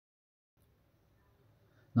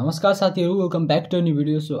नमस्कार साथीहरु, welcome back two new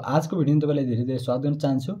video. So आजको भिडियोमा तपाईलाई धेरै धेरै स्वागत गर्न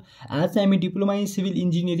चाहन्छु। आज चाहिँ हामी डिप्लोमा इन सिभिल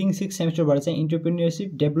इन्जिनियरिङ 6 सेमेस्टरबाट चाहिँ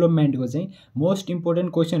एन्टरप्रेन्योरशिप डेभलपमेन्टको चाहिँ मोस्ट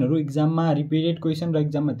इम्पोर्टेन्ट क्वेशनहरु एक्जाममा रिपिटेड क्वेशन र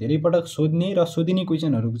एक्जाममा धेरै पटक सोध्ने र सोधिने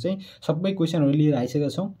क्वेशनहरुको चाहिँ सबै क्वेशनहरु लिएर आइसकेका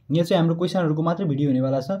छौं। यहाँ चाहिँ हाम्रो क्वेशनहरुको मात्र भिडियो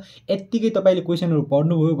हुनेवाला छ। यतिकै तपाईले क्वेशनहरु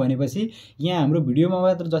पढ्नुभयो भनेपछि यहाँ हाम्रो भिडियोमा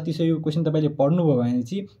मात्र जति सही क्वेशन तपाईले पढ्नुभयो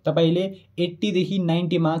भनेपछि तपाईले 80 देखि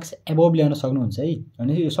 90 मार्क्स अबोभ ल्याउन सक्नुहुन्छ है।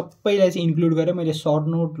 भनेपछि यो सबैलाई चाहिँ इन्क्लुड गरेर मैले सर्ट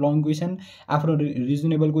नोट, लङ क्वेशन, आफ्नो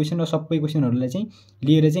रिजनेबल क्वेशन र सबै क्वेशनहरुलाई चाहिँ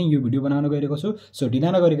लिएर चाहिँ यो भिडियो बनाउन गएको छु। सो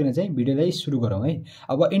ढिला नगरिकन चाहिँ भिडियोलाई सुरु गरौँ है।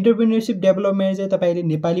 अब एन्टरप्रेन्योरशिप डेभलपमेन्ट चाहिँ तपाईले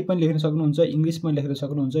नेपाली पनि लेख्न सक्नुहुन्छ, इंग्लिश पनि लेख्न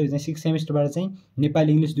सक्नुहुन्छ। यो चाहिँ 6 सेमेस्टरबाट चाहिँ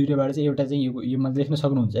नेपाली इंग्लिश दुईटैबाट चाहिँ एउटा चाहिँ योमा लेख्न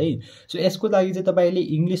सक्नुहुन्छ है। सो यसको लागि चाहिँ तपाईले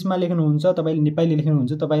इंग्लिशमा लेख्नुहुन्छ, तपाईले नेपाली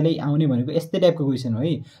लेख्नुहुन्छ, तपाईलाई आउने भनेको यस्तै टाइपको क्वेशन हो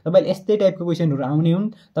है। तपाईले यस्तै टाइपको क्वेशनहरु आउने हुन्।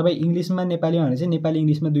 तपाई इंग्लिशमा नेपालीमा भने चाहिँ नेपाली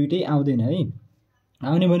इंग्लिशमा दुईटै आउँदैन है।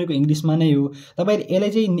 आउने भनेको इंग्लिशमा नै हो। तपाईले यसलाई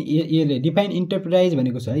चाहिँ यसले डिफाइन इन्टरप्राइज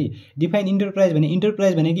भनेको छ है। डिफाइन इन्टरप्राइज भने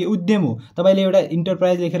इन्टरप्राइज भनेको उद्यम हो। तपाईले एउटा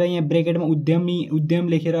इन्टरप्राइज लेखेर यहाँ ब्रेकेटमा उद्यम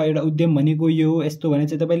लेखेर एउटा उद्यम भनेको यो हो यस्तो भने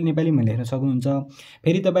चाहिँ तपाईले नेपालीमा लेख्न सक्नुहुन्छ।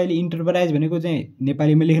 फेरि तपाईले इन्टरप्राइज भनेको चाहिँ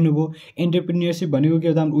नेपालीमा लेख्नुभयो। एन्टरप्रेन्योरशिप भनेको के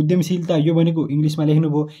हो त उद्यमशीलता, यो भनेको इंग्लिशमा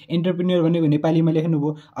लेख्नुभयो। एन्टरप्रेन्योर भनेको नेपालीमा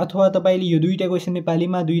लेख्नुभयो। अथवा तपाईले यो दुईटा क्वेशन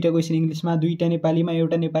नेपालीमा, दुईटा क्वेशन इंग्लिशमा, दुईटा नेपालीमा,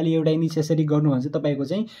 एउटा नेपाली एउटा इंग्लिश यसरी गर्नु भने चाहिँ तपाईको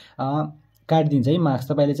चाहिँ काट्दिन्छ है मार्क्स।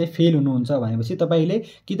 तपाईले चाहिँ फेल हुनुहुन्छ भनेपछि तपाईले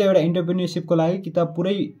कि त एउटा एन्टरप्रेन्योरशिपको लागि कि त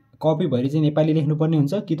पुरै कपी भरि चाहिँ नेपाली लेख्नुपर्ने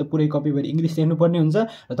हुन्छ, कि त पुरै कपी भरि इंग्लिश लेख्नुपर्ने हुन्छ।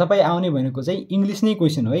 र तपाई आउने भनेको चाहिँ इंग्लिश नै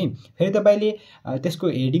क्वेशन हो है। फेरि तपाईले त्यसको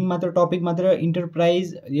हेडिङ मात्र, टपिक मात्र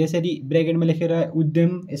इन्टरप्राइज यसरी ब्र्याकेटमा लेखेर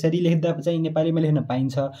उद्यम यसरी लेख्दा चाहिँ नेपालीमा लेख्न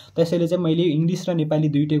पाइन्छ। त्यसैले चाहिँ मैले इंग्लिश र नेपाली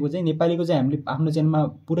दुईटैको चाहिँ नेपालीको चाहिँ हामीले आफ्नो च्यानलमा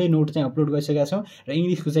पुरै नोट चाहिँ अपलोड गरिसकेका छौं र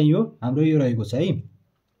इंग्लिशको चाहिँ यो हाम्रो यो रहेको छ है।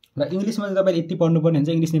 र इंग्लिशमा चाहिँ तपाईले यति पढ्नुपर्ने हुन्छ,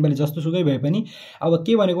 इंग्लिश नेपाली जस्तो सुकै भए पनि। अब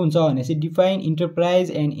के भनेको हुन्छ भनेपछि define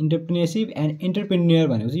enterprise and entrepreneurship and entrepreneur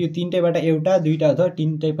भनेको चाहिँ यो तीनटैबाट एउटा, दुईटा अथवा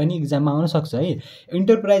तीनटै पनि एक्जाममा आउन सक्छ है।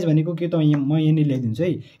 इन्टरप्राइज भनेको के त म यहाँ नि लेखिदिन्छु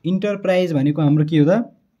है। इन्टरप्राइज भनेको हाम्रो के हो त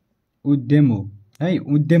उद्यम हो है।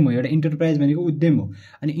 उद्यम हो, एउटा इन्टरप्राइज भनेको उद्यम हो।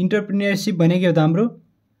 अनि एन्टरप्रेन्योरशिप भनेको के हो त हाम्रो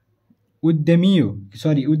उद्यमी हो,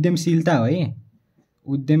 सरी उद्यमशीलता हो है।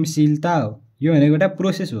 उद्यमशीलता हो, यो भनेको एउटा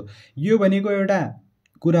प्रोसेस हो। यो भनेको एउटा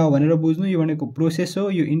कुरा हो भनेर बुझ्नु, यो भनेको प्रोसेस हो।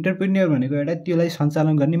 यो एन्टरप्रेन्योर भनेको एउटा त्यसलाई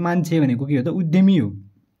सञ्चालन गर्ने मान्छे भनेको के हो त उद्यमी हो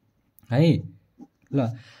है। ल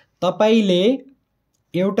तपाईले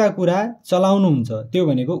एउटा कुरा चलाउनुहुन्छ, त्यो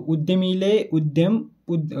भनेको उद्यमीले उद्यम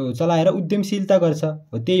चलाएर उद्यमशीलता गर्छ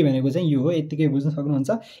हो, त्यही भनेको चाहिँ यो हो। यतिकै बुझ्न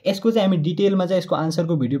सक्नुहुन्छ। यसको चाहिँ हामी डिटेलमा चाहिँ यसको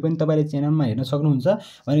आन्सरको भिडियो पनि तपाईले च्यानलमा हेर्न सक्नुहुन्छ।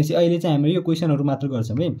 भनेपछि अहिले चाहिँ हामीले यो क्वेशनहरु मात्र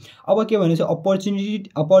गर्छौं है। अब के भनेको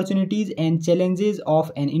opportunities and challenges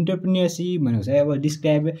of an entrepreneurship भनेको छ। अब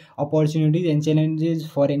describe opportunities and challenges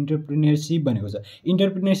for entrepreneurship भनेको छ।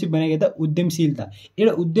 एन्टरप्रेन्योरशिप भनेको त उद्यमशीलता।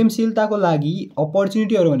 एउटा उद्यमशीलताको लागि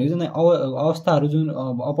अपर्चुनिटीहरु भनेको चाहिँ अवस्थाहरु, जुन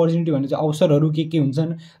अपर्चुनिटी भनेको चाहिँ अवसरहरु के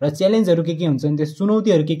हुन्छन् र च्यालेन्जहरु के हुन्छन्, त्यस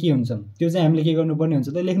चुनौतीहरु के हुन्छन्, त्यो चाहिँ हामीले के गर्नुपर्ने हुन्छ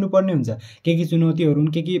त लेख्नुपर्ने हुन्छ। के चुनौतीहरु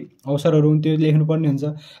हुन्, के अवसरहरु हुन्, त्यो लेख्नुपर्ने हुन्छ।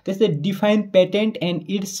 त्यस्तै define patent and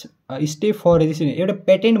it's step for registration. एउटा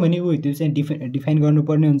पेटेन्ट भनेको त्यो चाहिँ डिफाइन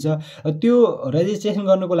गर्नुपर्ने हुन्छ। त्यो रेजिस्ट्रेसन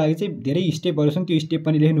गर्नको लागि चाहिँ धेरै स्टेपहरु छन्, त्यो स्टेप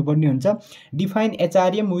पनि लेख्नुपर्ने हुन्छ। Define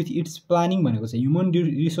HRM with its planning भनेको चाहिँ ह्युमन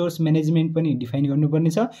रिसोर्स म्यानेजमेन्ट पनि डिफाइन गर्नुपर्ने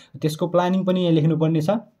छ, त्यसको प्लानिङ पनि यहाँ लेख्नुपर्ने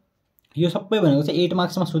छ। यो सबै भनेको चाहिँ 8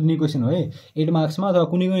 मार्क्समा सोधिने क्वेशन हो है। 8 मार्क्समा अथवा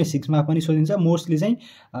कुनै 6 मा पनि सोधिन्छ। मोस्टली चाहिँ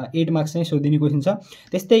 8 मार्क्स चाहिँ सोधिने क्वेशन छ।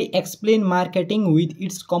 त्यस्तै explain marketing with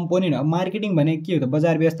its component. अब मार्केटिङ भनेको के हो त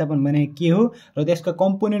बजार व्यवस्थापन भनेको के हो र त्यसका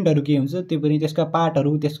कम्पोनेन्टहरु के हुन्छ, त्यो पनि त्यसका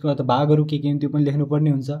पार्टहरु, त्यसको भागहरु के हुन् त्यो पनि लेख्नुपर्ने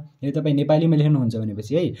हुन्छ। यो तपाई नेपालीमा लेख्नुहुन्छ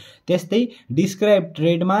भनेपछि है। त्यस्तै डिस्क्राइब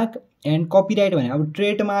ट्रेडमार्क एन्ड कपिराइट भने अब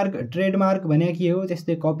ट्रेडमार्क भने के हो,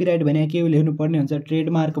 त्यस्तै कपिराइट भने के हो लेख्नुपर्ने हुन्छ।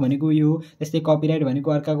 ट्रेडमार्क भनेको यो हो, त्यस्तै कपिराइट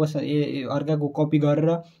भनेको अर्काको कपी गरेर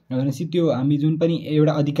भनेपछि त्यो हामी जुन पनि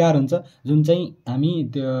एउटा अधिकार हुन्छ, जुन चाहिँ हामी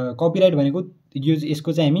कपिराइट भनेको यो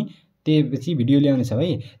यसको चाहिँ हामी त्यसपछि भिडियो ल्याउने छौं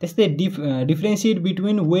है। त्यस्तै differentiate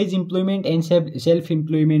between wage employment and self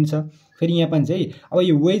employment छ। फेरि यहाँ पनि चाहिँ अब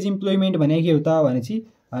यो वेज इम्प्लोइमेन्ट भने के हो त भनेपछि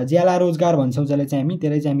ज्याला रोजगार भन्छौं जसलाई चाहिँ हामी,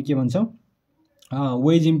 त्यसलाई चाहिँ हामी के भन्छौं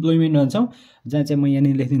वेज इम्प्लोइमेन्ट भन्छौं। जहाँ चाहिँ म यहाँ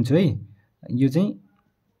नि लेखिदिन्छु है। यो चाहिँ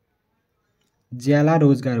ज्याला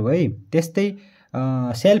रोजगार हो है। त्यस्तै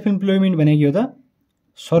सेल्फ इम्प्लोइमेन्ट भनेको के हो त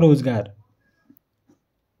स्वरोजगार।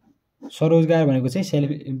 स्वरोजगार भनेको चाहिँ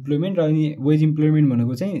सेल्फ इम्प्लोइमेन्ट र अनि वेज इम्प्लोइमेन्ट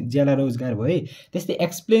भनेको चाहिँ ज्याला रोजगार भयो है। त्यस्तै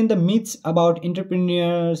explain the myths about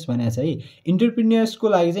entrepreneurs भनेको छ है। एन्टरप्रेन्योर्सको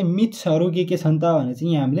लागि चाहिँ मिथ्सहरु के छन् त भने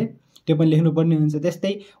चाहिँ यहाँ हामीले त्यो पनि लेख्नुपर्ने हुन्छ।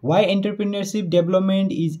 त्यस्तै why entrepreneurship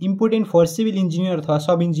development is important for civil engineer अथवा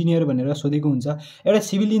सब इन्जिनियर भनेर सोधेको हुन्छ। एउटा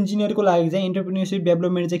सिभिल इन्जिनियरको लागि चाहिँ एन्टरप्रेन्योरशिप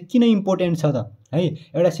डेभलपमेन्ट चाहिँ किन इम्पोर्टेन्ट छ त है।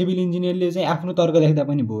 एउटा सिभिल इन्जिनियरले चाहिँ आफ्नो तर्क लेख्दा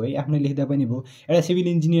पनि भयो है, आफ्नो लेख्दा पनि भयो। एउटा सिभिल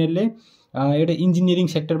इन्जिनियरले एउटा इन्जिनियरिङ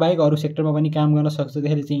सेक्टर बाहेक अरू सेक्टरमा पनि काम गर्न सक्छ।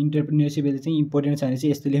 त्यसले चाहिँ इन्टरप्रेन्योरशिप चाहिँ इम्पोर्टेन्ट छ भने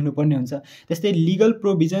चाहिँ यस्तो लेख्नुपर्ने हुन्छ। त्यस्तै legal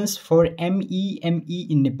provisions for एमइएमई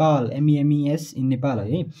in Nepal, एमइएमइएस in Nepal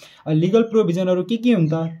है। लिगल प्रोभिजनहरू के हुन्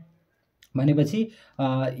त भनेपछि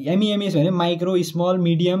एमइएमएस भने माइक्रो स्मल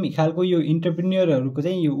मिडियम खालको यो इन्टरप्रेन्योरहरूको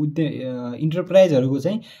चाहिँ यो इन्टरप्राइजहरूको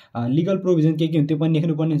चाहिँ लिगल प्रोभिजन के हुन् त्यो पनि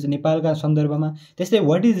लेख्नुपर्ने हुन्छ नेपालका सन्दर्भमा। त्यस्तै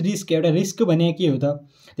वाट इज रिस्क, एउटा रिस्क भने के हो त।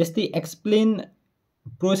 त्यस्तै explain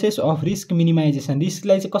process of risk minimisation,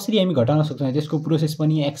 रिस्कलाई चाहिँ कसरी हामी घटाउन सक्छौँ त्यसको प्रोसेस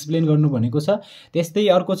पनि एक्सप्लेन गर्नु भनेको छ। त्यस्तै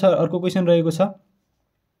अर्को क्वेसन रहेको छ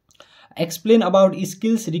explain about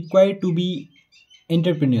skills required to be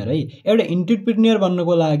entrepreneur है। एउटा एन्टरप्रेन्योर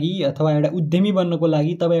बन्नको लागि अथवा एउटा उद्यमी बन्नको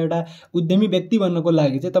लागि, तपाईँ एउटा उद्यमी व्यक्ति बन्नको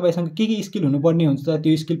लागि चाहिँ तपाईँसँग के स्किल हुनुपर्ने हुन्छ त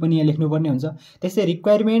त्यो स्किल पनि यहाँ लेख्नुपर्ने हुन्छ। त्यस्तै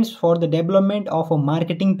requirements for the development of a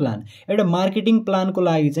marketing plan, एउटा मार्केटिङ प्लानको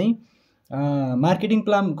लागि चाहिँ मार्केटिङ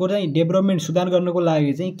प्लानको चाहिँ डेभलपमेन्ट सुधार गर्नको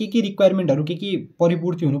लागि चाहिँ के रिक्वायरमेन्टहरू के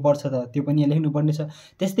परिपूर्ति हुनुपर्छ त त्यो पनि यहाँ लेख्नुपर्ने छ।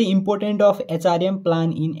 त्यस्तै important of HRM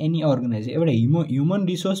plan in any organisation, एउटा ह्युमन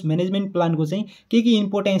रिसोर्स म्यानेजमेन्ट प्लानको चाहिँ के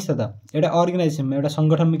इम्पोर्टेन्स छ त एउटा अर्गनाइजेसनमा, एउटा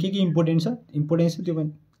सङ्गठनमा के इम्पोर्टेन्स छ त्यो पनि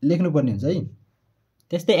लेख्नुपर्ने हुन्छ है।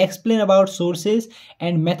 त्यस्तै explain about sources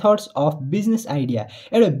and methods of business idea,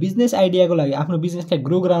 एउटा बिजनेस आइडियाको लागि आफ्नो बिजनेसलाई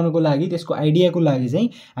ग्रो गराउनको लागि त्यसको आइडियाको लागि चाहिँ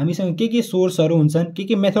हामीसँग के सोर्सहरू हुन्छन्,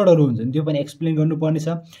 के मेथडहरू हुन्छन् त्यो पनि एक्सप्लेन गर्नुपर्ने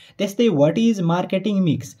छ। त्यस्तै what is marketing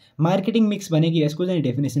mix, marketing mix भनेको यसको चाहिँ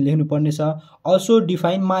डेफिनेसन लेख्नुपर्ने छ। अल्सो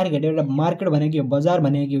डिफाइन मार्केट, एउटा मार्केट भनेको बजार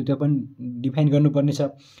भनेको त्यो पनि डिफाइन गर्नुपर्ने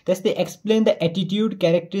छ। त्यस्तै explain the attitude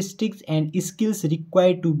characteristics and skills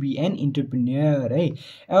required to be an इन्टरप्रेन्योर है।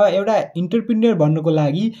 एउटा इन्टरप्रेन्योर भन्नुको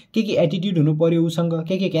लागि के एटिट्युड हुनु पर्यो उसँग,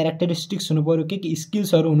 के क्यारेक्टरिस्टिक्स हुनु पर्यो, के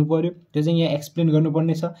स्किल्सहरू हुनु पर्यो त्यो चाहिँ यहाँ एक्सप्लेन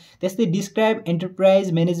गर्नुपर्ने छ। त्यस्तै डिस्क्राइब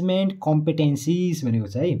एन्टरप्राइज म्यानेजमेन्ट कम्पिटेन्सिज भनेको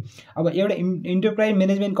छ है। अब एउटा इन्टरप्राइज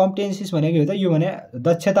म्यानेजमेन्ट कम्पिटेन्सिज भनेको हो त यो भने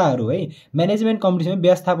दक्षताहरू है। म्यानेजमेन्ट कम्पिटेन्स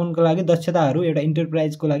व्यवस्थापनको लागि दक्षताहरू, एउटा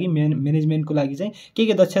इन्टरप्राइजको लागि म्यानेजमेन्टको लागि चाहिँ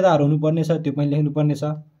के दक्षताहरू हुनुपर्ने छ त्यो पनि लेख्नुपर्ने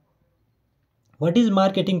छ। What is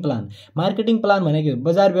marketing plan, marketing plan भनेको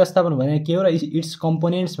बजार व्यवस्थापन भनेको के हो र इट्स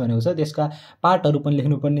कम्पोनेन्ट्स भनेको छ त्यसका पार्टहरू पनि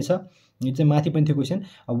लेख्नुपर्ने छ। यो चाहिँ माथि पनि थियो question.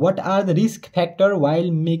 What are the risk factor while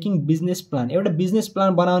making business plan, एउटा बिजनेस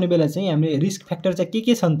प्लान बनाउने बेला चाहिँ हामीले रिस्क फ्याक्टर चाहिँ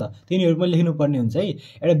के छन् त तिनीहरू पनि लेख्नुपर्ने हुन्छ है।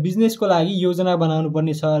 एउटा बिजनेसको लागि योजना बनाउनु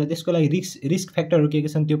पर्ने छ र त्यसको लागि रिस्क फ्याक्टरहरू के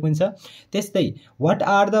छन् त्यो पनि छ। त्यस्तै what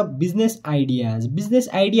are the business ideas, business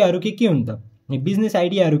आइडियाहरू के हुन् त, बिजनेस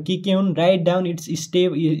आइडियाहरू के हुन्, राइट डाउन इट्स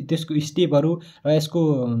स्टेप, त्यसको स्टेपहरू र यसको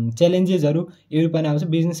च्यालेन्जेसहरू यो पनि आउँछ।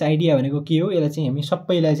 बिजनेस आइडिया भनेको के हो यसलाई चाहिँ हामी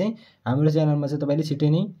सबैलाई चाहिँ हाम्रो च्यानलमा चाहिँ तपाईँले छिट्टै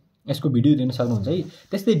नै यसको भिडियो दिन सक्नुहुन्छ है।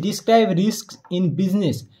 त्यस्तै डिस्क्राइब रिस्क इन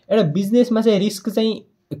बिजनेस, एउटा बिजनेसमा चाहिँ रिस्क चाहिँ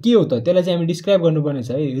के हो त त्यसलाई चाहिँ हामी डिस्क्राइब गर्नुपर्ने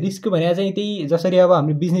छ है। रिस्क भने चाहिँ त्यही जसरी अब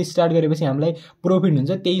हामीले बिजनेस स्टार्ट गरेपछि हामीलाई प्रफिट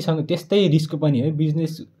हुन्छ त्यस्तै रिस्क पनि है।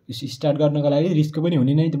 बिजनेस स्टार्ट गर्नको लागि रिस्क पनि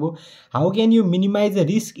हुने नै भयो। How can you minimise the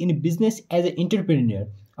risk in business as a इन्टरप्रेन्योर,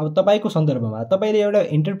 अब तपाईँको सन्दर्भमा तपाईँले एउटा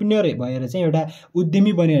इन्टरप्रेन्योर भएर चाहिँ एउटा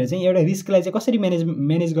उद्यमी बनेर चाहिँ एउटा रिस्कलाई चाहिँ कसरी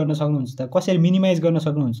म्यानेज गर्न सक्नुहुन्छ त, कसरी मिनिमाइज गर्न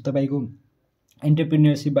सक्नुहुन्छ तपाईँको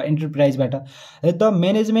एन्टरप्रेन्योरशिप वा एन्टरप्राइजबाट। द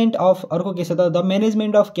म्यानेजमेन्ट अफ अर्को के छ त, the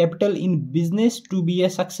management of capital in business to be A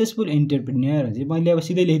successful entrepreneur, मैले अब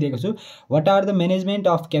सिधै लेखिदिएको छु। What are the management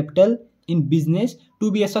of capital in business to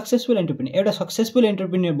be A successful entrepreneur, एउटा सक्सेसफुल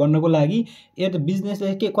एन्टरप्रेन्योर बन्नको लागि एउटा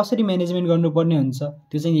बिजनेसलाई कसरी म्यानेजमेन्ट गर्नुपर्ने हुन्छ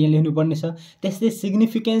त्यो चाहिँ यहाँ लेख्नुपर्ने छ। त्यस्तै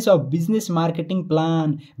significance of business marketing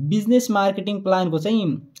plan, business marketing प्लानको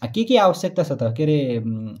चाहिँ के आवश्यकता छ त, के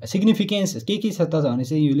अरे सिग्निफिकेन्स के छ त भने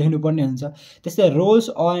चाहिँ यो लेख्नुपर्ने हुन्छ। त्यस्तै रोल्स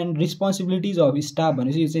एन्ड रिस्पोन्सिबिलिटिज अफ स्टाफ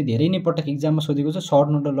भनेपछि यो चाहिँ धेरै नै पटक इक्जाममा सोधेको छ, सर्ट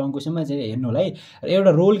नोट र लङ क्वेसनमा चाहिँ हेर्नु होला है।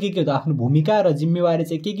 एउटा रोल के हो त, आफ्नो भूमिका र जिम्मेवारी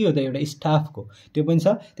चाहिँ के हो त एउटा स्टाफको त्यो पनि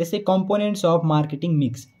छ। त्यस्तै components of marketing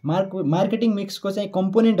mix, marketing मिक्सको चाहिँ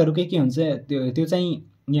कम्पोनेन्टहरू के हुन्छ त्यो चाहिँ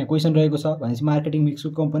यहाँ क्वेसन रहेको छ भनेपछि मार्केटिङ मिक्सको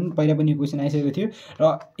कम्पोनेन्ट पहिला पनि क्वेसन आइसकेको थियो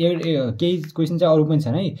र केही क्वेसन चाहिँ अरू पनि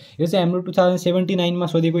छन् है। यो चाहिँ हाम्रो 2079मा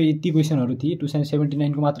सोधेको यति क्वेसनहरू थिए,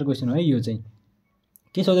 2079को मात्र क्वेसन हो है। यो चाहिँ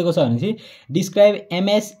के सोधेको छ भनेपछि डिस्क्राइब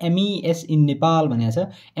एमएसएमइएस इन नेपाल भनेको छ।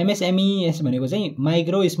 एमएसएमइएस भनेको चाहिँ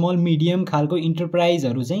माइक्रो स्मल मिडियम खालको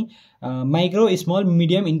इन्टरप्राइजहरू चाहिँ micro small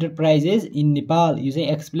medium enterprises in Nepal यो चाहिँ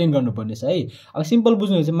एक्सप्लेन गर्नुपर्ने छ है। अब सिम्पल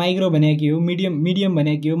बुझ्नुहुन्छ माइक्रो भनेको के हो, मिडियम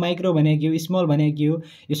भनेको के हो, माइक्रो भनेको के हो, स्मल भनेको के हो,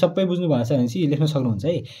 यो सबै बुझ्नु भएको छ भने चाहिँ लेख्न सक्नुहुन्छ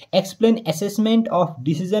है। Explain assessment of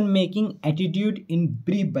decision making attitude in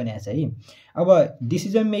brief भनेको छ है। अब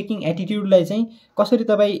डिसिजन मेकिङ एटिट्युडलाई चाहिँ कसरी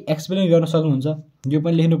तपाईँ एक्सप्लेन गर्न सक्नुहुन्छ यो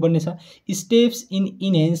पनि लेख्नुपर्ने छ। Steps in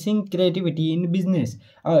इन्हेन्सिङ creativity in business,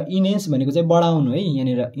 enhance भनेको चाहिँ बढाउनु है,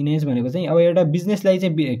 यहाँनिर इन्हेन्स भनेको चाहिँ अब एउटा बिजनेसलाई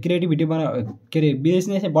चाहिँ क्रिएटिभिटी के अरे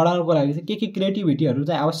बिजनेस चाहिँ बढाउनको लागि चाहिँ के क्रिएटिभिटीहरू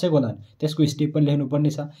चाहिँ आवश्यक होला त्यसको स्टेप पनि लेख्नुपर्ने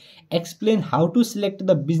छ। Explain how to select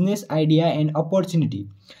the business idea and opportunity,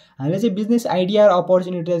 हामीले चाहिँ बिजनेस आइडिया र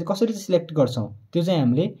अपर्च्युनिटीलाई चाहिँ कसरी सिलेक्ट गर्छौँ त्यो चाहिँ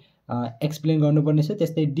हामीले एक्सप्लेन गर्नुपर्ने छ।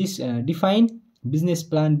 त्यस्तै डिफाइन बिजनेस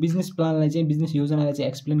प्लानलाई चाहिँ बिजनेस योजनालाई चाहिँ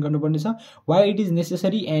एक्सप्लेन गर्नुपर्ने छ। Why it is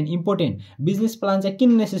necessary and important, business plan चाहिँ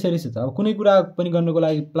किन नेसेसरी छ त, अब कुनै कुरा पनि गर्नको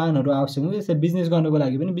लागि प्लानहरू आवश्यक हुन्छ, त्यस्तै बिजनेस गर्नको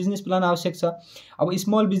लागि पनि बिजनेस प्लान आवश्यक छ। अब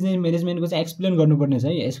स्मल बिजनेस म्यानेजमेन्टको चाहिँ एक्सप्लेन गर्नुपर्ने छ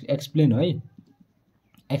है, एक्सप्लेन है,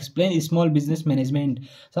 एक्सप्लेन स्मल बिजनेस म्यानेजमेन्ट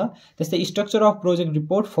छ। त्यस्तै structure of project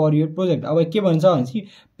report for your project, अब के भन्छ भने चाहिँ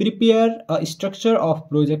prepare a structure of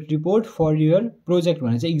project report for your project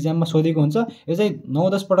भनेर चाहिँ इक्जाममा सोधेको हुन्छ। यो चाहिँ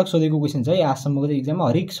 9-10 पटक सोधेको क्वेसन छ है, आजसम्मको चाहिँ इक्जाममा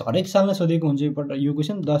हरेक सालमा सोधेको हुन्छ यो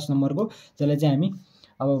क्वेसन 10 नम्बरको, जसलाई चाहिँ हामी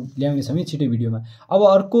अब ल्याउने छौँ छिटो भिडियोमा। अब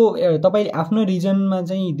अर्को तपाईँले आफ्नो रिजनमा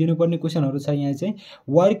चाहिँ दिनुपर्ने क्वेसनहरू छ यहाँ चाहिँ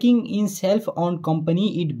working in self on company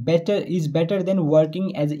is better than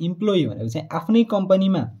working as a employee भनेको चाहिँ आफ्नै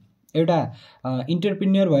कम्पनीमा एउटा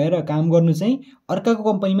इन्टरप्रेन्योर भएर काम गर्नु चाहिँ अर्काको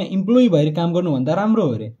कम्पनीमा इम्प्लोइ भएर काम गर्नुभन्दा राम्रो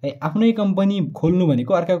हो अरे है। आफ्नै कम्पनी खोल्नु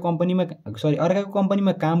भनेको अर्काको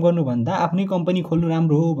कम्पनीमा काम गर्नुभन्दा आफ्नै कम्पनी खोल्नु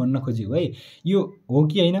राम्रो हो भन्न खोजेको है। यो हो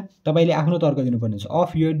कि होइन तपाईँले आफ्नो तर्क दिनुपर्ने छ।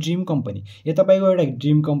 अफ योर ड्रिम कम्पनी, यो तपाईँको एउटा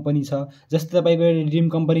ड्रिम कम्पनी छ, जस्तै तपाईँको एउटा ड्रिम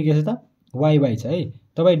कम्पनी के छ त वाइवाई छ है,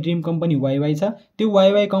 तपाईँ ड्रिम कम्पनी वाइवाई छ, त्यो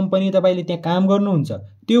वाइवाई कम्पनी तपाईँले त्यहाँ काम गर्नुहुन्छ,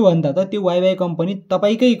 त्योभन्दा त त्यो वाइवाई कम्पनी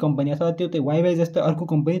तपाईँकै कम्पनी अथवा त्यो वाइवाई जस्तै अर्को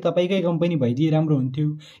कम्पनी तपाईँकै कम्पनी भइदिए राम्रो हुन्थ्यो।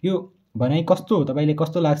 यो भनाइ कस्तो हो, तपाईँले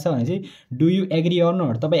कस्तो लाग्छ भने चाहिँ do you agree or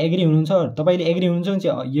not, तपाईँ एग्री हुनुहुन्छ, तपाईँले एग्री हुनुहुन्छ भने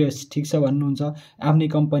चाहिँ यस ठिक छ भन्नुहुन्छ, आफ्नै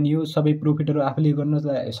कम्पनी हो, सबै प्रफिटहरू आफूले गर्न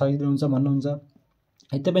सजिलो हुन्छ भन्नुहुन्छ।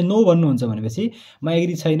 तपाईँ नो भन्नुहुन्छ भनेपछि म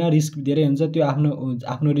एग्री छैन, रिस्क धेरै हुन्छ, त्यो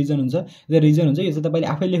आफ्नो रिजन हुन्छ, यो चाहिँ तपाईँले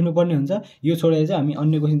आफै लेख्नुपर्ने हुन्छ। यो छोडेर चाहिँ हामी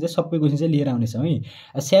अन्य क्वेसन चाहिँ सबै क्वेसन चाहिँ लिएर आउनेछौँ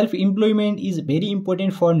है। Self employment is very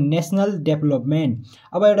important for national development,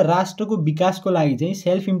 अब एउटा राष्ट्रको विकासको लागि चाहिँ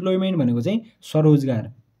सेल्फ इम्प्लोइमेन्ट भनेको चाहिँ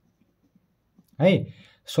स्वरोजगार है।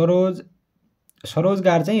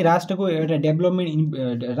 स्वरोजगार चाहिँ राष्ट्रको एउटा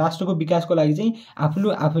राष्ट्रको विकासको लागि चाहिँ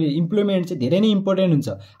आफूले इम्प्लोइमेन्ट चाहिँ धेरै नै इम्पोर्टेन्ट हुन्छ।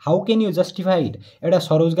 हाउ क्यान यु जस्टिफाइड, एउटा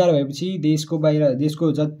स्वरोजगार भएपछि देशको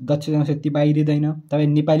दक्ष जनशक्ति बाहिरिँदैन, तपाईँ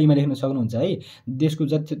नेपालीमा लेख्न सक्नुहुन्छ है। देशको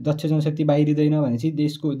दक्ष जनशक्ति बाहिरिँदैन भनेपछि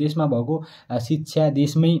देशमा भएको शिक्षा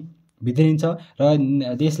देशमै भित्रिन्छ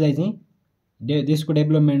र देशलाई चाहिँ देशको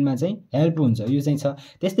डेभलपमेन्टमा चाहिँ हेल्प हुन्छ, यो चाहिँ छ।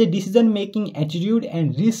 त्यस्तै decision making attitude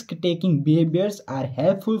and risk taking behaviours are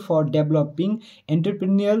helpful for developing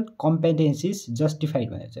एन्टरप्रेन्योरल कम्पेटेन्सिज justified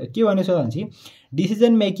भनेको छ। के भनेको छ भने चाहिँ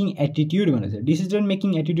डिसिजन मेकिङ एटिट्युड भनेको छ, डिसिजन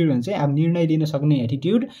मेकिङ एटिट्युड भने चाहिँ अब निर्णय लिन सक्ने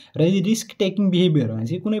एटिट्युड, र रिस्क टेकिङ बिहेभियर भने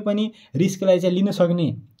चाहिँ कुनै पनि रिस्कलाई चाहिँ लिन सक्ने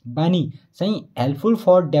बानी चाहिँ हेल्पफुल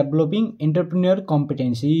फर डेभलपिङ एन्टरप्रेन्योरल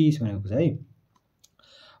कम्पेटेन्सिज भनेको छ है।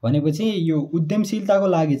 भनेपछि यो उद्यमशीलताको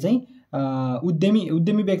लागि चाहिँ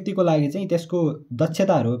उद्यमी व्यक्तिको लागि चाहिँ त्यसको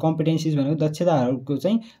दक्षताहरू कम्पिटेन्सिज भनेको दक्षताहरूको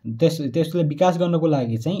चाहिँ त्यसलाई विकास गर्नको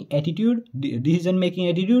लागि चाहिँ एटिट्युड, डिसिजन मेकिङ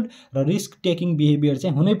एटिट्युड र रिस्क टेकिङ बिहेभियर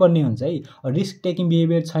चाहिँ हुनैपर्ने हुन्छ है। रिस्क टेकिङ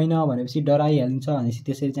बिहेभियर छैन भनेपछि डराइहाल्छ भनेपछि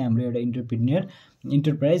त्यसरी चाहिँ हाम्रो एउटा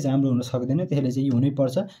इन्टरप्राइज राम्रो हुन सक्दैन, त्यसैले चाहिँ यो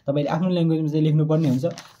हुनैपर्छ। तपाईँले आफ्नो ल्याङ्ग्वेजमा चाहिँ लेख्नुपर्ने हुन्छ।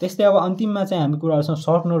 त्यस्तै अब अन्तिममा चाहिँ हामी कुराहरूसँग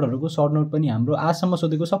सर्ट नोट पनि हाम्रो आजसम्म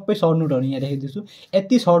सोधेको सबै सर्ट नोटहरू यहाँ लेखिदिन्छु।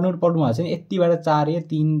 यति सर्ट नोट पढ्नु भएको छ भने यतिबाट 4 या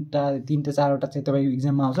 3-4वटा चाहिँ तपाईँको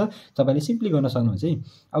इक्जाममा आउँछ, तपाईँले सिम्पली गर्न सक्नुहुन्छ है।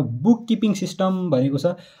 अब बुक किपिङ सिस्टम भनेको छ,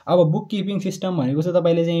 अब बुक किपिङ सिस्टम भनेको चाहिँ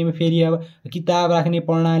तपाईँले चाहिँ फेरि अब किताब राख्ने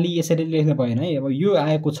प्रणाली यसरी लेख्नु भएन है। अब यो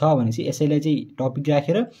आएको छ भनेपछि यसैलाई चाहिँ टपिक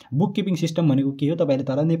राखेर बुक किपिङ सिस्टम भनेको के हो तपाईँले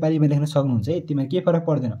तर नेपालीमा लेख्न सक्नुहुन्छ है, यतिमा के फरक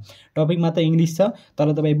पर्दैन। टपिकमा त इङ्ग्लिस छ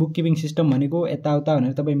तर तपाईँ बुक किपिङ सिस्टम भनेको यताउता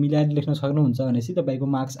भनेर तपाईँ मिलाएर लेख्न सक्नुहुन्छ भनेपछि तपाईँको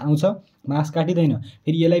मार्क्स आउँछ, मार्क्स काटिँदैन।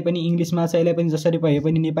 फेरि यसलाई पनि इङ्ग्लिसमा छ, यसलाई पनि जसरी भए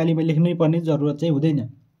पनि नेपालीमा लेख्नै पर्ने जरुरत चाहिँ हुँदैन।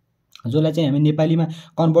 जसलाई चाहिँ हामी नेपालीमा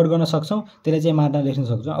कन्भर्ट गर्न सक्छौँ त्यसलाई चाहिँ मार्न लेख्न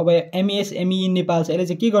सक्छौँ। अब एमएसएमई इन नेपाल छ, यसले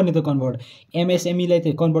चाहिँ के गर्ने त कन्भर्ट, एमएसएमईलाई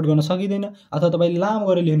चाहिँ कन्भर्ट गर्न सकिँदैन, अथवा तपाईँले लामो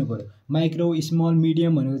गरेर लेख्नु पऱ्यो। माइक्रो स्मल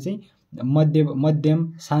मिडियम भनेको चाहिँ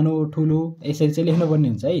मध्यम सानो ठुलो यसरी चाहिँ लेख्नुपर्ने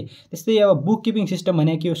हुन्छ है। त्यस्तै अब बुक किपिङ सिस्टम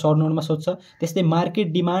भनेको के हो सर्ट नोटमा सोध्छ। त्यस्तै market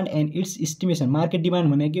demand and it's estimation, market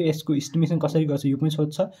demand भनेको के हो यसको इस्टिमेसन कसरी गर्छ यो पनि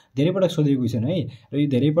सोध्छ। धेरै पटक सोधेको क्वेसन है र यो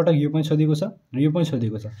धेरै पटक यो पनि सोधेको छ र यो पनि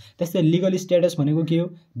सोधेको छ। त्यस्तै लिगल स्ट्याटस भनेको के हो,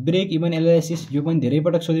 ब्रेक इभन एनालाइसिस यो पनि धेरै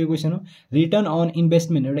पटक सोधेको क्वेसन हो। रिटर्न अन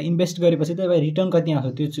इन्भेस्टमेन्ट, एउटा इन्भेस्ट गरेपछि तपाईँ रिटर्न कति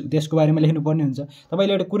आउँछ त्यसको बारेमा लेख्नुपर्ने हुन्छ।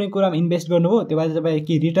 तपाईँले एउटा कुनै कुरामा इन्भेस्ट गर्नुभयो त्यो बारे तपाईँ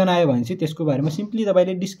के रिटर्न आयो भने चाहिँ त्यसको बारेमा सिम्पली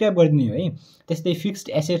तपाईँले डिस्क्राइब गरिदिने हो है। त्यस्तै फिक्स्ड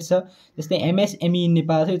एसेट छ। त्यस्तै एमएसएमई इन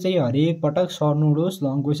नेपाल चाहिँ हरेक पटक सर्ट नोट होस्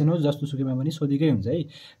लङ क्वेसन होस् जस्तो सुकैमा पनि सोधेकै हुन्छ है।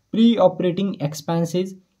 प्री अपरेटिङ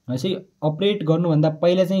एक्सपेन्सेस चाहिँ अपरेट गर्नुभन्दा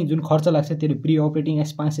पहिला चाहिँ जुन खर्च लाग्छ त्यो प्री अपरेटिङ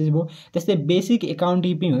एक्सपेन्सेस भयो। त्यस्तै बेसिक एकाउन्ट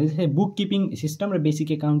किपिङ हो, त्यस्तै बुक किपिङ सिस्टम र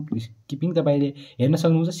बेसिक एकाउन्ट किपिङ तपाईँले हेर्न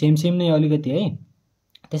सक्नुहुन्छ, सेम नै अलिकति है।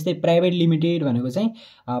 त्यस्तै प्राइभेट लिमिटेड भनेको चाहिँ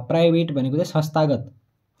प्राइभेट भनेको चाहिँ संस्थागत,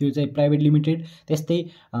 त्यो चाहिँ प्राइभेट लिमिटेड। त्यस्तै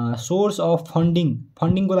सोर्स अफ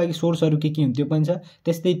फन्डिङको लागि सोर्सहरू के हुन् त्यो पनि छ।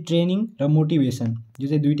 त्यस्तै ट्रेनिङ र मोटिभेसन यो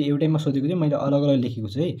चाहिँ दुईटै एउटैमा सोधेको थियो, मैले अलग अलग लेखेको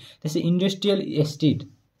छु है। त्यस्तै इन्डस्ट्रियल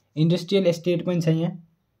एस्टेट पनि छ यहाँ।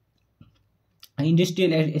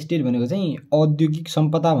 इन्डस्ट्रियल एस्टेट भनेको चाहिँ औद्योगिक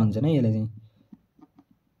सम्पदा भन्छन् है यसलाई चाहिँ।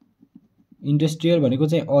 इन्डस्ट्रियल भनेको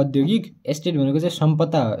चाहिँ औद्योगिक, एस्टेट भनेको चाहिँ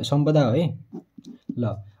सम्पदा हो है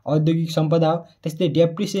ल, औद्योगिक सम्पदा हो। त्यस्तै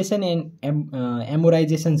डेप्रिसिएसन एन्ड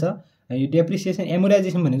एमोराइजेसन छ। यो डेप्रिसिएसन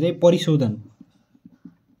एमोराइजेसन भनेको चाहिँ परिशोधन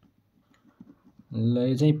ल,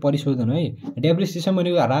 यो चाहिँ परिशोधन है। डेप्रिसिएसन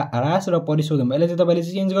भनेको ह्रास र परिशोधन, यसलाई चाहिँ तपाईँले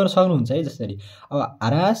चाहिँ चेन्ज गर्न सक्नुहुन्छ है। जसरी अब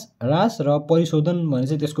ह्रास र परिशोधन भने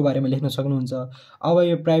चाहिँ त्यसको बारेमा लेख्न सक्नुहुन्छ। अब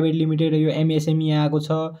यो प्राइभेट लिमिटेड यो एमएसएमई आएको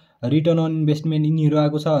छ, रिटर्न अन इन्भेस्टमेन्ट यिनीहरू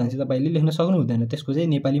आएको छ भने चाहिँ तपाईँले लेख्न सक्नु हुँदैन, त्यसको चाहिँ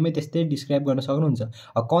नेपालीमै त्यस्तै डिस्क्राइब गर्न सक्नुहुन्छ।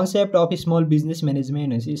 Concept of small business management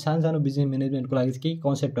भनेपछि सानो बिजनेस म्यानेजमेन्टको लागि चाहिँ केही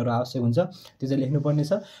कन्सेप्टहरू आवश्यक हुन्छ, त्यो चाहिँ लेख्नुपर्ने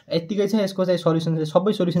छ। यत्तिकै चाहिँ यसको चाहिँ सल्युसन चाहिँ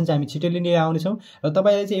सबै सल्युसन चाहिँ हामी छिटै लिएर आउनेछौँ। र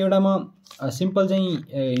तपाईँले चाहिँ एउटा म सिम्पल चाहिँ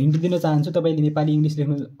हिन्ट दिन चाहन्छु, तपाईँले नेपाली इङ्ग्लिस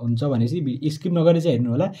लेख्नुहुन्छ भनेपछि स्किप नगरी चाहिँ हेर्नु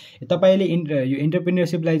होला। तपाईँले यो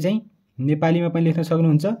एन्टरप्रेन्योरसिपलाई चाहिँ नेपालीमा पनि लेख्न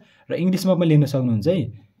सक्नुहुन्छ र इङ्ग्लिसमा पनि लेख्न सक्नुहुन्छ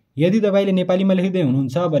है। यदि तपाईँले नेपालीमा लेख्दै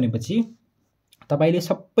हुनुहुन्छ भनेपछि तपाईँले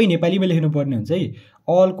सबै नेपालीमै लेख्नुपर्ने हुन्छ है।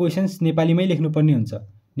 अल क्वेसन्स नेपालीमै लेख्नुपर्ने हुन्छ,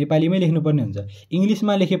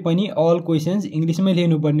 इङ्ग्लिसमा लेखे पनि अल क्वेसन्स इङ्ग्लिसमै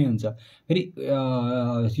लेख्नुपर्ने हुन्छ। फेरि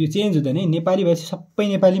यो चेन्ज हुँदैन है, नेपाली भएपछि सबै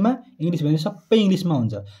नेपालीमा, इङ्ग्लिस भनेपछि सबै इङ्ग्लिसमा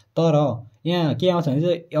हुन्छ। तर यहाँ के आउँछ भने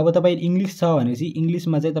चाहिँ अब तपाईँ इङ्ग्लिस छ भनेपछि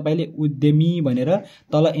इङ्ग्लिसमा चाहिँ तपाईँले उद्यमी भनेर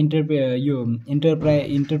तल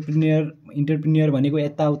इन्टरप्रेन्योर भनेको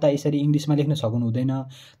यताउता यसरी इङ्ग्लिसमा लेख्न सक्नु हुँदैन।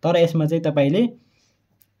 तर यसमा चाहिँ तपाईँले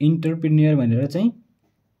इन्टरप्रेन्योर भनेर चाहिँ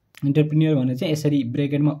यसरी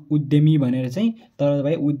ब्रेकेटमा उद्यमी भनेर चाहिँ, तर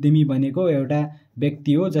तपाईँ उद्यमी भनेको एउटा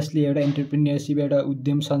व्यक्ति हो जसले एउटा एन्टरप्रेन्योरसिप एउटा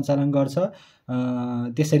उद्यम सञ्चालन गर्छ,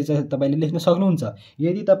 त्यसरी चाहिँ तपाईँले लेख्न सक्नुहुन्छ।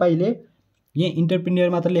 यदि तपाईँले यहाँ इन्टरप्रेन्योर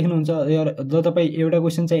मात्र लेख्नुहुन्छ र तपाईँ एउटा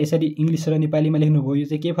क्वेसन चाहिँ यसरी इङ्ग्लिस र नेपालीमा लेख्नुभयो, यो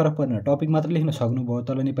चाहिँ के फरक पर्दैन, टपिक मात्र लेख्न सक्नुभयो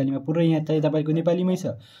तल नेपालीमा, पुरै यहाँ चाहिँ तपाईँको नेपालीमै छ।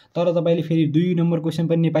 तर तपाईँले फेरि 2 नम्बर क्वेसन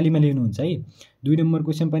पनि नेपालीमा लेख्नुहुन्छ है, 2 नम्बर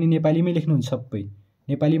क्वेसन पनि नेपालीमै लेख्नुहुन्छ, सबै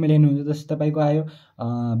नेपालीमा लेख्नुहुन्छ। जस्तै तपाईँको आयो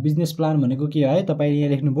बिजनेस प्लान भनेको के है, तपाईँले यहाँ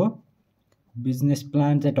लेख्नुभयो बिजनेस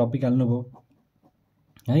प्लान चाहिँ टपिक हाल्नुभयो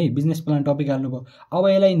है, बिजनेस प्लान टपिक हाल्नुभयो। अब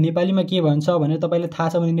यसलाई नेपालीमा के भन्छ भनेर तपाईँलाई थाहा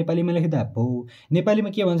छ भने नेपालीमा लेख्दा भयो, नेपालीमा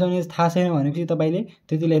के भन्छ भने थाहा छैन भनेपछि तपाईँले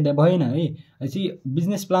त्यति लेख्दा भएन है। चाहिँ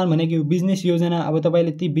बिजनेस प्लान भनेको बिजनेस योजना, अब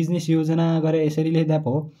तपाईँले ती बिजनेस योजना गरेर यसरी लेख्दा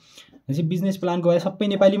भयो। चाहिँ बिजनेस प्लानको बारे सबै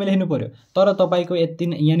नेपालीमा लेख्नु पर्यो। तर तपाईँको यति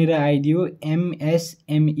यहाँनिर आइदियो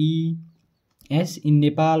एमएसएमई इन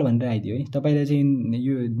नेपाल भनेर आइदियो है। तपाईँलाई चाहिँ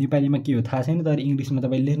यो नेपालीमा के हो थाहा छैन, तर इङ्ग्लिसमा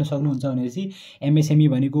तपाईँले लेख्न सक्नुहुन्छ भनेपछि एमएसएमई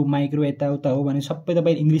भनेको माइक्रो यताउता हो भने सबै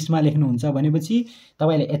तपाईँ इङ्ग्लिसमा लेख्नुहुन्छ भनेपछि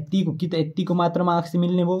तपाईँले यत्तिको कि त यत्तिको मात्र मार्क्स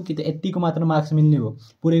मिल्ने भयो कि त यत्तिको मात्र मार्क्स मिल्ने भयो,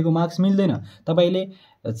 पुरैको मार्क्स मिल्दैन। तपाईँले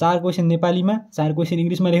 4 क्वेसन नेपालीमा 4 क्वेसन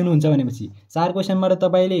इङ्ग्लिसमा लेख्नुहुन्छ भनेपछि 4 क्वेसनबाट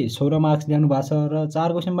तपाईँले 16 मार्क्स ल्याउनु भएको छ र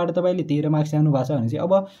 4 क्वेसनबाट तपाईँले 13 मार्क्स ल्याउनु भएको छ भने चाहिँ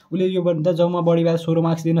अब उसले योभन्दा जम्मा बढी भएर 16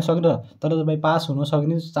 मार्क्स दिन सक्छ, तर तपाईँ पास हुन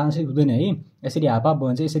सक्ने चान्सै हुँदैन है। यसरी हाफ भयो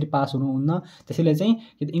भने चाहिँ यसरी पास हुनुहुन्न। त्यसैले चाहिँ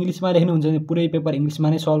कि इङ्ग्लिसमा लेख्नुहुन्छ भने पुरै पेपर इङ्ग्लिसमा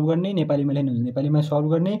नै सल्भ गर्ने, नेपालीमा लेख्नुहुन्छ नेपालीमा सल्भ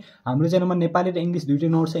गर्ने। हाम्रो च्यानलमा नेपाली र इङ्ग्लिस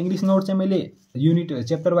दुईटै नोट छ। इङ्ग्लिस नोट चाहिँ मैले युनिट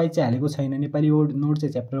च्याप्टर वाइज चाहिँ हालेको छैन, नेपाली नोट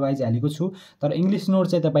चाहिँ च्याप्टर वाइज हालेको छु। तर इङ्ग्लिस नोट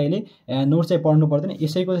चाहिँ तपाईँले नोट चाहिँ पढ्नु पर्दैन।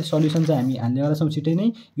 यसैको सल्युसन चाहिँ हामी हाल्नेवाला छौँ छिटै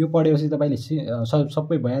नै। यो पढेपछि तपाईँले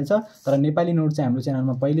सबै भइहाल्छ। तर नेपाली नोट चाहिँ हाम्रो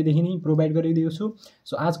च्यानलमा पहिलेदेखि नै प्रोभाइड गरिदिएको छु।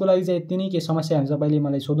 सो आजको लागि चाहिँ यति नै। के समस्या हुन्छ तपाईँले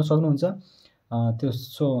मलाई सोध्न सक्नुहुन्छ।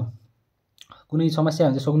 कुनै समस्या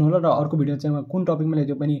हुन्छ सोध्नु होला। र अर्को भिडियो चाहिँ कुन टपिकमा ल्यायो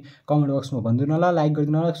त्यो पनि कमेन्ट बक्समा भनिदिनु होला, लाइक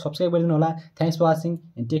गरिदिनु होला, सब्सक्राइब गरिदिनु होला। Thanks for watching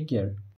and take care.